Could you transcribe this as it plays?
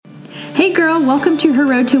Hey girl, welcome to Her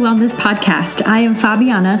Road to Wellness podcast. I am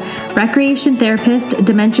Fabiana, recreation therapist,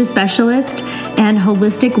 dementia specialist, and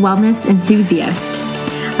holistic wellness enthusiast.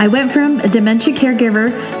 I went from a dementia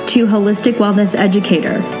caregiver to holistic wellness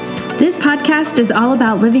educator. This podcast is all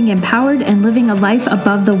about living empowered and living a life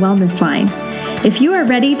above the wellness line. If you are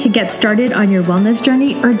ready to get started on your wellness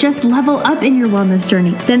journey or just level up in your wellness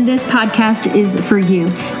journey, then this podcast is for you.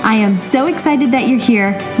 I am so excited that you're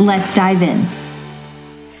here. Let's dive in.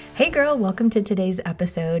 Hey girl, welcome to today's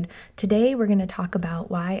episode. Today we're going to talk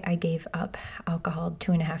about why I gave up alcohol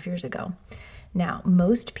 2.5 years ago. Now,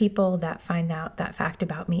 most people that find out that fact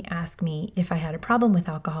about me ask me if I had a problem with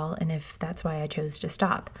alcohol and if that's why I chose to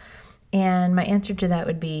stop. And my answer to that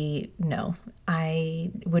would be no.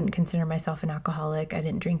 I wouldn't consider myself an alcoholic. I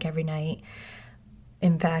didn't drink every night.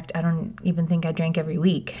 In fact, I don't even think I drank every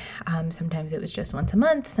week. Sometimes it was just once a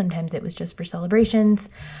month. Sometimes it was just for celebrations.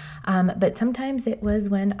 But sometimes it was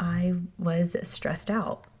when I was stressed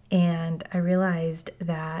out. And I realized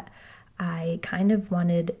that I kind of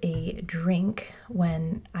wanted a drink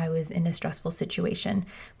when I was in a stressful situation,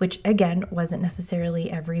 which again, wasn't necessarily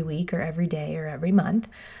every week or every day or every month,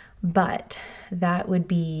 but that would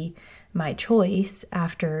be my choice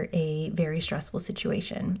after a very stressful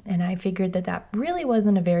situation. And I figured that that really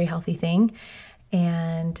wasn't a very healthy thing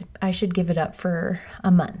and I should give it up for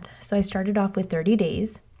a month. So I started off with 30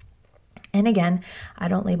 days. And again, I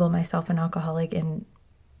don't label myself an alcoholic, and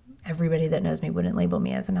everybody that knows me wouldn't label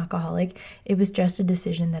me as an alcoholic. It was just a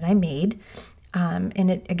decision that I made. And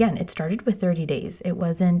it started with 30 days. It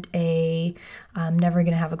wasn't I'm never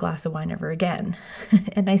going to have a glass of wine ever again.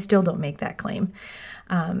 And I still don't make that claim.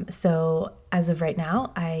 So as of right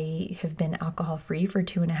now, I have been alcohol free for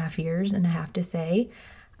 2.5 years. And I have to say,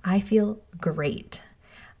 I feel great.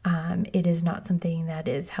 It is not something that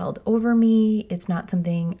is held over me. It's not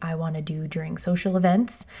something I want to do during social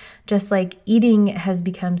events. Just like eating has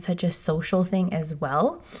become such a social thing as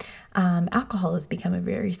well. Alcohol has become a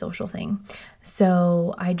very social thing.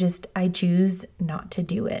 So I choose not to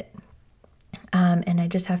do it. And I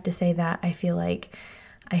just have to say that I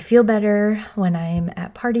feel better when I'm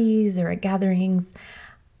at parties or at gatherings.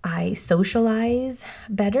 I socialize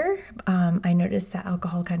better. I noticed that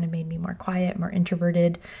alcohol kind of made me more quiet, more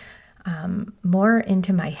introverted, more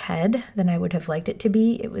into my head than I would have liked it to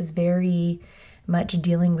be. It was very much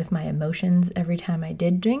dealing with my emotions every time I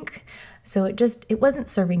did drink. So it wasn't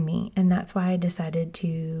serving me. And that's why I decided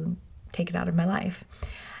to take it out of my life.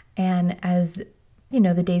 And as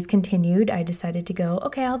the days continued, I decided to go,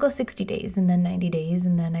 okay, I'll go 60 days and then 90 days.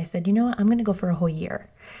 And then I said, you know what, I'm going to go for a whole year.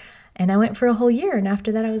 And I went for a whole year. And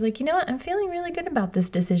after that, I was like, you know what, I'm feeling really good about this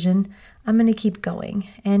decision. I'm going to keep going.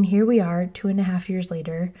 And here we are 2.5 years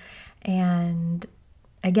later. And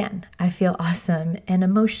again, I feel awesome. And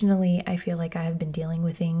emotionally, I feel like I have been dealing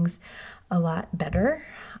with things a lot better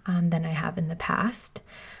than I have in the past.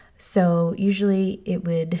 So usually it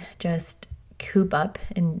would just coop up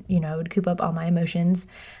and, I would coop up all my emotions.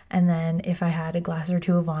 And then if I had a glass or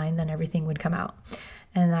two of wine, then everything would come out.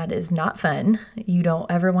 And that is not fun. You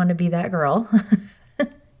don't ever want to be that girl.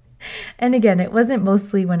 And again, it wasn't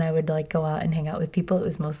mostly when I would go out and hang out with people. It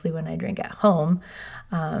was mostly when I drank at home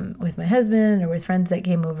with my husband or with friends that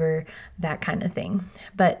came over, that kind of thing.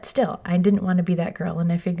 But still, I didn't want to be that girl.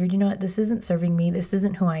 And I figured, you know what, this isn't serving me. This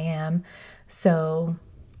isn't who I am. So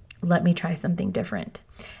let me try something different.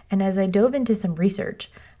 And as I dove into some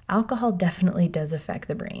research, alcohol definitely does affect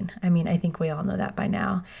the brain. I mean, I think we all know that by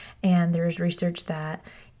now. And there's research that,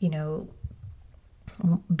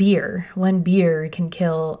 one beer can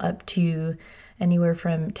kill up to anywhere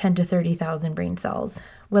from 10 to 30,000 brain cells.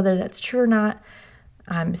 Whether that's true or not,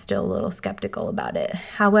 I'm still a little skeptical about it.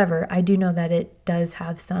 However, I do know that it does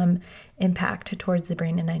have some impact towards the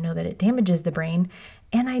brain, and I know that it damages the brain.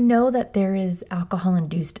 And I know that there is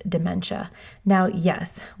alcohol-induced dementia. Now,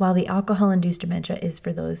 yes, while the alcohol-induced dementia is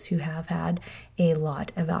for those who have had a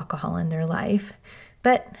lot of alcohol in their life,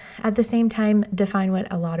 but at the same time, define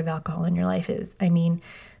what a lot of alcohol in your life is. I mean,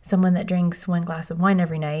 someone that drinks one glass of wine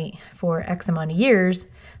every night for X amount of years,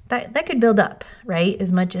 that could build up, right?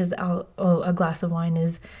 As much as a glass of wine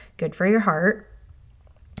is good for your heart,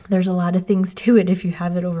 there's a lot of things to it if you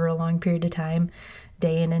have it over a long period of time,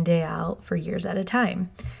 day in and day out for years at a time.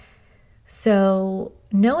 So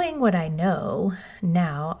knowing what I know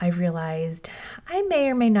now, I've realized I may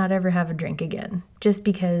or may not ever have a drink again, just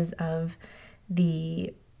because of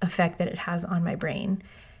the effect that it has on my brain.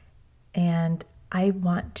 And I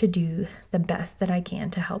want to do the best that I can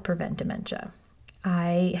to help prevent dementia.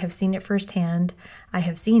 I have seen it firsthand. I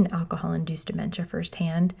have seen alcohol-induced dementia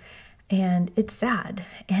firsthand, and it's sad.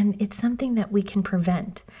 And it's something that we can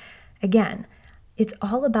prevent. Again, it's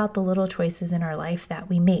all about the little choices in our life that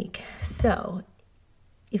we make. So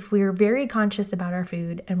if we're very conscious about our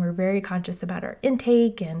food and we're very conscious about our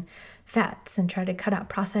intake and fats and try to cut out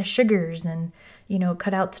processed sugars and,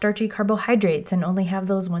 cut out starchy carbohydrates and only have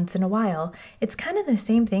those once in a while, it's kind of the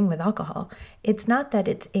same thing with alcohol. It's not that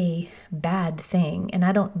it's a bad thing, and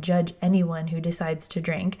I don't judge anyone who decides to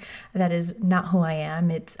drink. That is not who I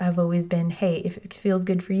am. I've always been, hey, if it feels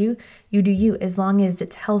good for you, you do you, as long as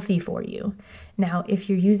it's healthy for you. Now, if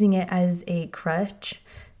you're using it as a crutch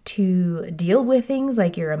to deal with things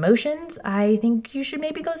like your emotions, I think you should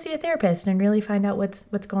maybe go see a therapist and really find out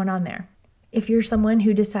what's going on there. If you're someone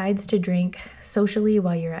who decides to drink socially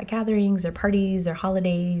while you're at gatherings or parties or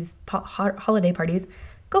holiday parties,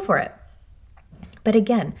 go for it. But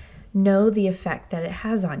again, know the effect that it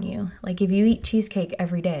has on you. Like if you eat cheesecake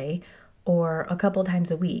every day or a couple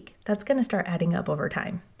times a week, that's going to start adding up over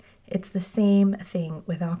time. It's the same thing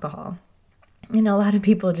with alcohol. And a lot of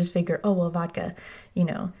people just figure, oh, well, vodka,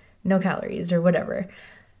 no calories or whatever.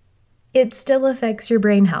 It still affects your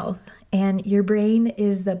brain health, and your brain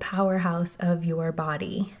is the powerhouse of your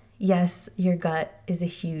body. Yes, your gut is a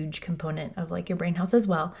huge component of your brain health as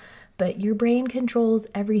well, but your brain controls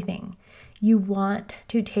everything. You want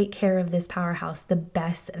to take care of this powerhouse the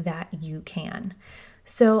best that you can.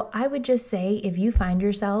 So I would just say, if you find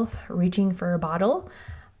yourself reaching for a bottle,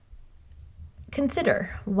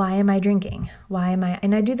 consider, why am I drinking?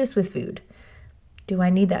 And I do this with food. Do I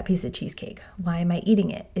need that piece of cheesecake? Why am I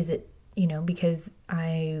eating it? Is it, because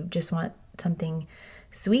I just want something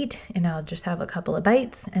sweet and I'll just have a couple of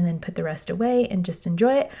bites and then put the rest away and just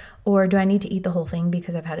enjoy it? Or do I need to eat the whole thing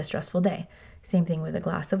because I've had a stressful day? Same thing with a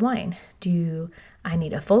glass of wine. Do I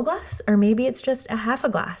need a full glass, or maybe it's just a half a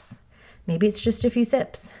glass? Maybe it's just a few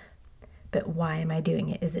sips. But why am I doing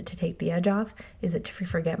it? Is it to take the edge off? Is it to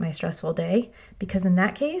forget my stressful day? Because in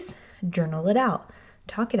that case, journal it out.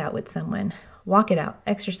 Talk it out with someone. Walk it out.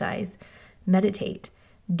 Exercise. Meditate.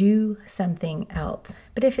 Do something else.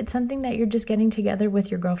 But if it's something that you're just getting together with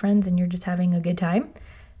your girlfriends and you're just having a good time,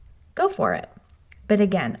 go for it. But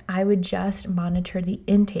again, I would just monitor the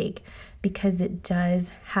intake because it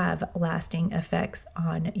does have lasting effects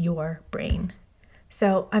on your brain.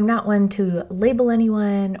 So I'm not one to label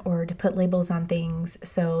anyone or to put labels on things.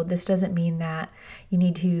 So this doesn't mean that you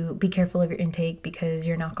need to be careful of your intake because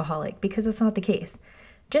you're an alcoholic, because that's not the case.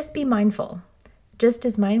 Just be mindful. Just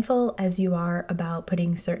as mindful as you are about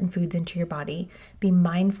putting certain foods into your body, be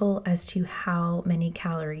mindful as to how many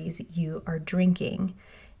calories you are drinking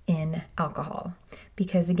in alcohol.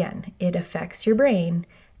 Because again, it affects your brain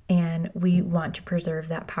and we want to preserve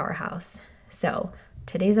that powerhouse. So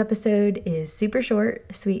today's episode is super short,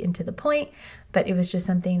 sweet, and to the point, but it was just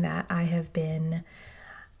something that I have been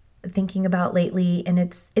thinking about lately. And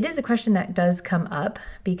it is a question that does come up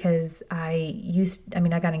because I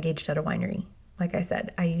got engaged at a winery. Like I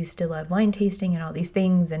said, I used to love wine tasting and all these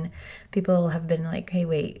things, and people have been like, hey,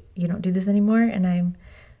 wait, you don't do this anymore? And I'm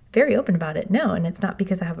very open about it. No, and it's not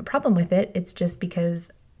because I have a problem with it. It's just because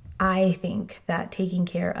I think that taking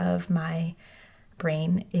care of my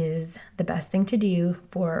brain is the best thing to do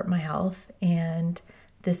for my health, and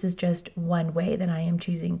this is just one way that I am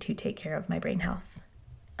choosing to take care of my brain health.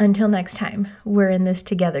 Until next time, we're in this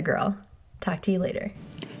together, girl. Talk to you later.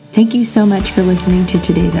 Thank you so much for listening to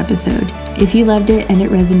today's episode. If you loved it and it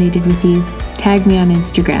resonated with you, tag me on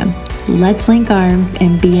Instagram. Let's link arms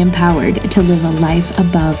and be empowered to live a life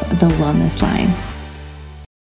above the wellness line.